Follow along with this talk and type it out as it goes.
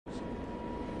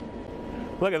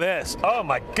Look at this. Oh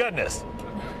my goodness.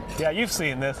 Yeah, you've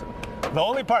seen this. The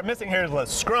only part missing here is the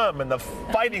scrum and the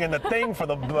fighting and the thing for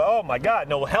the, oh my God,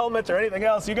 no helmets or anything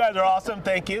else. You guys are awesome,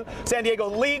 thank you. San Diego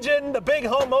Legion, the big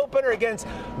home opener against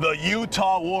the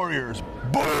Utah Warriors.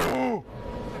 Boo!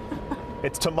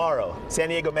 It's tomorrow. San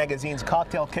Diego Magazine's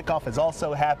cocktail kickoff is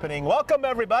also happening. Welcome,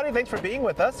 everybody. Thanks for being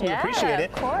with us. We appreciate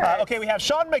it. Of course. Okay, we have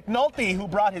Sean McNulty, who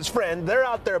brought his friend. They're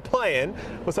out there playing.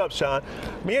 What's up, Sean?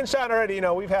 Me and Sean already,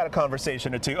 we've had a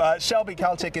conversation or two. Shelby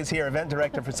Kalchik is here, event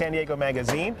director for San Diego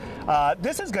Magazine.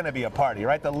 This is going to be a party,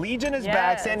 right? The Legion is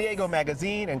back. San Diego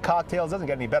Magazine and cocktails doesn't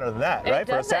get any better than that, right?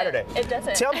 For a Saturday. It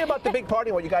doesn't. Tell me about the big party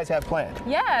and what you guys have planned.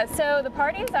 Yeah, so the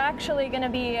party is actually going to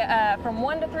be from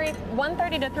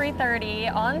 1:30 to 3:30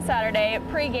 on Saturday,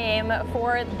 pre-game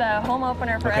for the home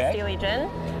opener for SD Legion.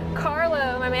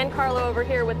 Carlo, my man Carlo over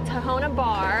here with Tahona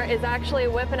Bar, is actually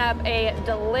whipping up a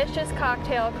delicious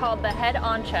cocktail called the Head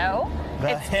Honcho.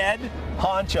 The Head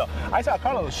Honcho. I saw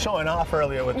Carlo was showing off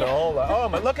earlier with the whole,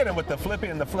 look at him with the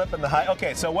flipping and the flip and the high.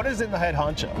 Okay, so what is in the Head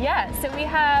Honcho? Yeah, so we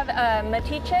have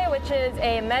Metiche, which is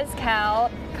a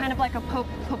mezcal, kind of like a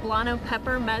poblano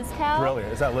pepper mezcal.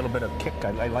 Brilliant. Is that a little bit of kick?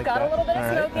 I like that. Got a little bit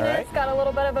of smokiness, got a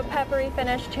little bit of a peppery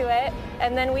finish to it.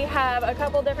 And then we have a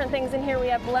couple different things in here. We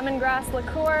have lemongrass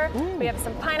liqueur, we have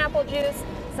some pineapple juice,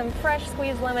 some fresh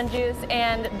squeezed lemon juice,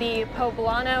 and the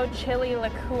poblano chili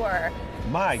liqueur.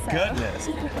 My goodness.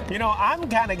 I'm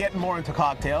kind of getting more into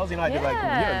cocktails. I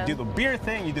do do the beer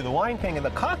thing, you do the wine thing, and the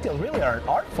cocktails really are an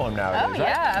art form nowadays, right?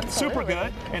 Yeah, absolutely. Super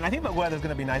good. And I think the weather's going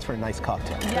to be nice for a nice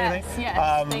cocktail. Yes,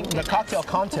 yes. The cocktail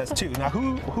contest too. Now,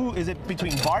 who is it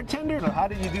between bartenders, or how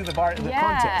did you do the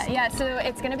contest? Yeah, so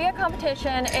it's going to be a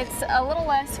competition. It's a little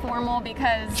less formal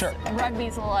because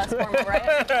rugby's a little less formal,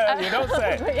 right? You don't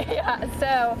say. Yeah,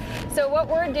 so what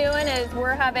we're doing is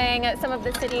we're having some of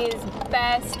the city's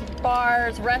best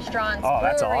bars, restaurants,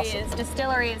 breweries,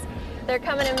 distilleries. They're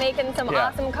coming and making some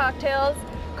awesome cocktails.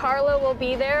 Carlo will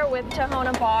be there with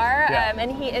Tahona Bar,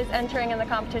 and he is entering in the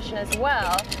competition as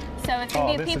well. So it's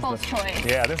going to be a people's choice.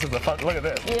 Yeah, this is the fun. Look at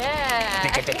this. Yeah.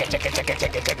 Check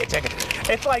it.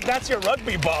 It's like that's your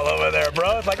rugby ball over there,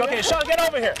 bro. It's like, okay, Sean, get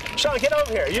over here. Sean, get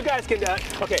over here. You guys can.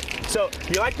 Okay, so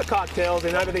you like the cocktails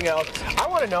and everything else. I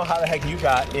want to know how the heck you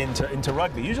got into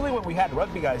rugby. Usually when we had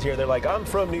rugby guys here, they're like, I'm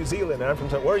from New Zealand, and I'm from.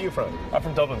 Where are you from? I'm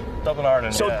from Dublin,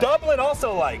 Ireland. So Dublin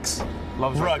also likes.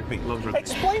 Loves rugby. Loves rugby.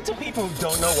 Explain to people who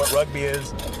don't know what rugby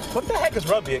is. What the heck is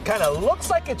rugby? It kind of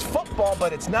looks like it's football,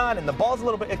 but it's not, and the ball's a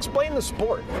little bit. Explain the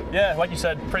sport. Yeah, like you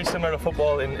said, pretty similar to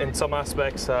football in some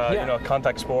aspects.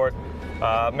 Contact sport.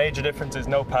 Major difference is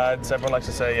no pads. Everyone likes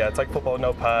to say, it's like football,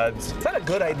 no pads. Is that a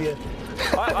good idea?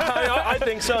 I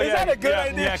think so. Is that a good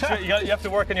idea? Yeah, you have to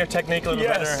work on your technique a little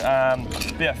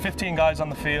better. 15 guys on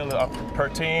the field per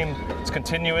team. It's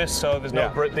continuous, so there's no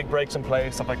big breaks in play,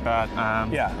 stuff like that.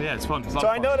 It's fun. It's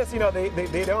I noticed,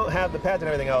 they don't have the pads and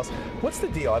everything else. What's the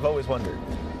deal? I've always wondered.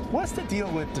 What's the deal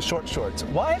with the short shorts?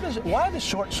 Why the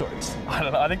short shorts? I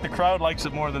don't know. I think the crowd likes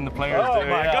it more than the players do. Oh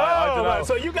my God! I don't know.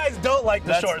 So you guys don't like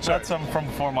the short shorts? That's from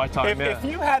before my time. If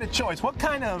you had a choice, what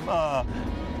kind of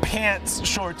pants,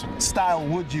 shorts style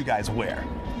would you guys wear?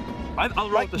 I'll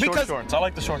roll the short shorts. I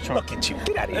like the short shorts. Look at you.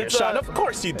 Get out of here, Sean. Of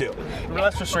course you do.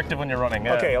 Less restrictive when you're running.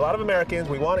 Yeah. Okay, a lot of Americans,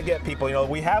 we want to get people,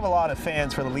 we have a lot of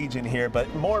fans for the Legion here,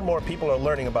 but more and more people are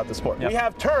learning about the sport. We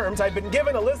have terms. I've been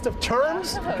given a list of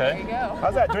terms. Okay. There you go.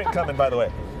 How's that drink coming, by the way?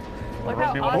 Look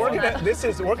how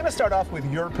awesome. We're gonna start off with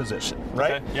your position,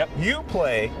 right? Okay. Yep. You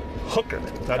play hooker.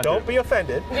 Now don't be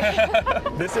offended.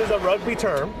 This is a rugby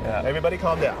term. Yeah. Everybody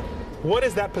calm down. What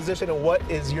is that position, and what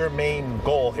is your main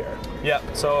goal here? Yeah,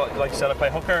 so like you said, I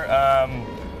play hooker.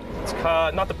 It's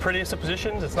not the prettiest of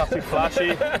positions. It's not too flashy.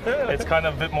 It's kind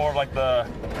of a bit more of like the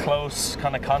close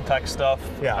kind of contact stuff.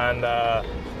 Yeah. And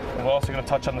we're also going to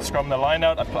touch on the scrum and the line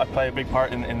out. I play a big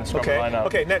part in the scrum and line out.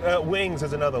 Okay, wings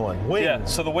is another one. Wings. Yeah,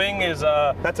 so the wing is...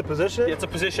 that's a position? It's a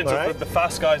position, so the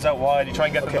fast guys out wide, you try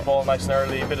and get them the ball nice and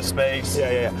early, a bit of space.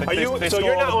 Yeah.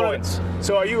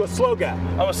 So are you a slow guy?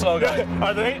 I'm a slow guy.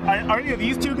 Are any of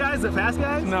these two guys the fast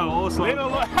guys? No, all slow. They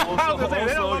don't look,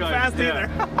 they don't look fast either.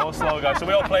 All slow guys. So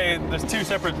we all play, there's two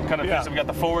separate kind of things. We got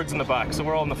the forwards and the backs, so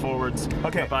we're all in the forwards.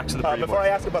 Okay, the backs of the before I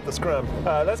ask about the scrum,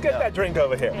 let's get that drink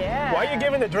over here. Yeah. Why are you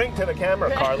giving the drink to the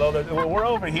camera, Carlo? We're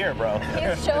over here, bro.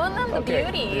 He's showing them the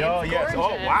beauty. Oh, it's yes.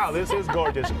 gorgeous. Oh, wow, this is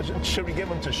gorgeous. Should we give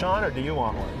them to Sean, or do you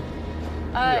want one?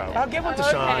 I'll give one to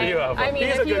Sean. Okay.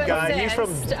 He's a good guy. He's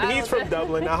from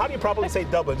Dublin. Now, how do you probably say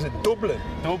Dublin? Is it Dublin?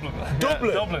 Dublin.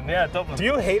 Dublin. Do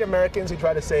you hate Americans who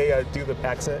try to say do the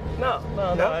accent? No.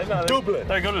 Dublin.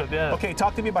 They're good at it. Yeah. Okay,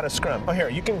 talk to me about a scrum. Oh, here,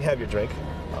 you can have your drink.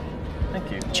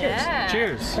 Thank you. Cheers. Yeah.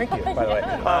 Cheers. Thank you, by the way.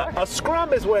 A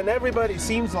scrum is when everybody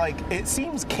seems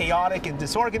chaotic and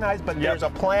disorganized, but there's a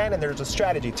plan and there's a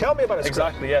strategy. Tell me about a scrum.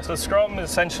 Exactly, yeah. So scrum is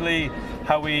essentially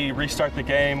how we restart the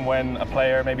game when a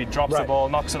player maybe drops the ball,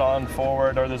 knocks it on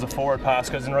forward, or there's a forward pass,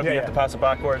 because in rugby you have to pass it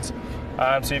backwards.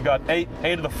 So you've got eight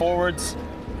of the forwards.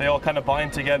 They all kind of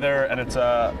bind together, and it's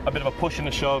a bit of a push and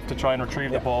a shove to try and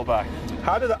retrieve the ball back.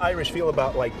 How do the Irish feel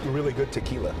about really good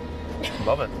tequila?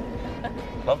 Love it.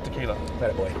 Love tequila.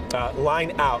 That boy.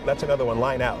 Line out. That's another one.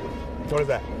 Line out. What is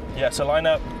that? Yeah. So line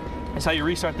out is how you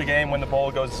restart the game when the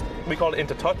ball goes. We call it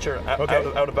into touch or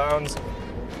out of bounds,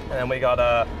 and then we got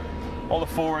all the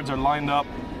forwards are lined up,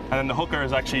 and then the hooker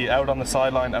is actually out on the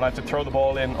sideline, and I have to throw the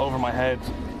ball in over my head.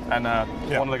 And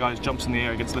one of the guys jumps in the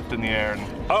air, gets lifted in the air.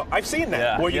 And I've seen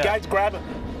that. Where you guys grab him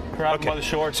by the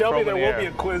shorts. Tell me there will be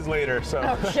a quiz later, so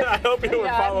I hope you were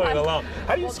following along.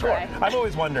 How do you score? Try. I've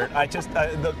always wondered.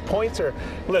 The points are.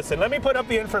 Listen, let me put up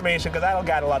the information because I don't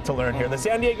got a lot to learn here. The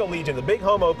San Diego Legion, the big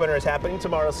home opener, is happening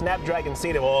tomorrow. Snapdragon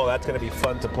Stadium. Oh, that's going to be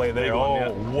fun to play there.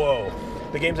 Whoa.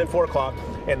 The game's at 4 o'clock,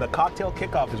 and the cocktail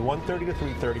kickoff is 1:30 to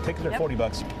 3:30. Tickets are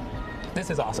 $40. This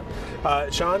is awesome.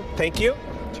 Sean, thank you.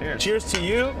 Cheers. Cheers to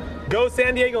you. Go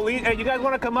San Diego Legion. Hey, you guys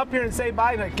want to come up here and say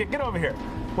bye? Get over here.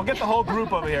 We'll get the whole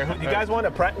group over here. You guys want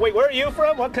to wait, where are you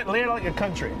from? Lay out your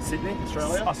country. Sydney,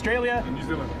 Australia. Australia? And New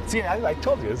Zealand. See, I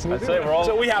told you. It's New Zealand. We're all,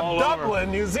 so we have all Dublin,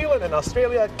 over. New Zealand, and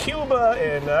Australia, Cuba,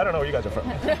 and I don't know where you guys are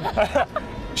from.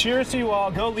 Cheers to you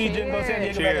all. Go Legion. Go San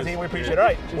Diego Magazine. We appreciate it. All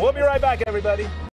right. We'll be right back, everybody.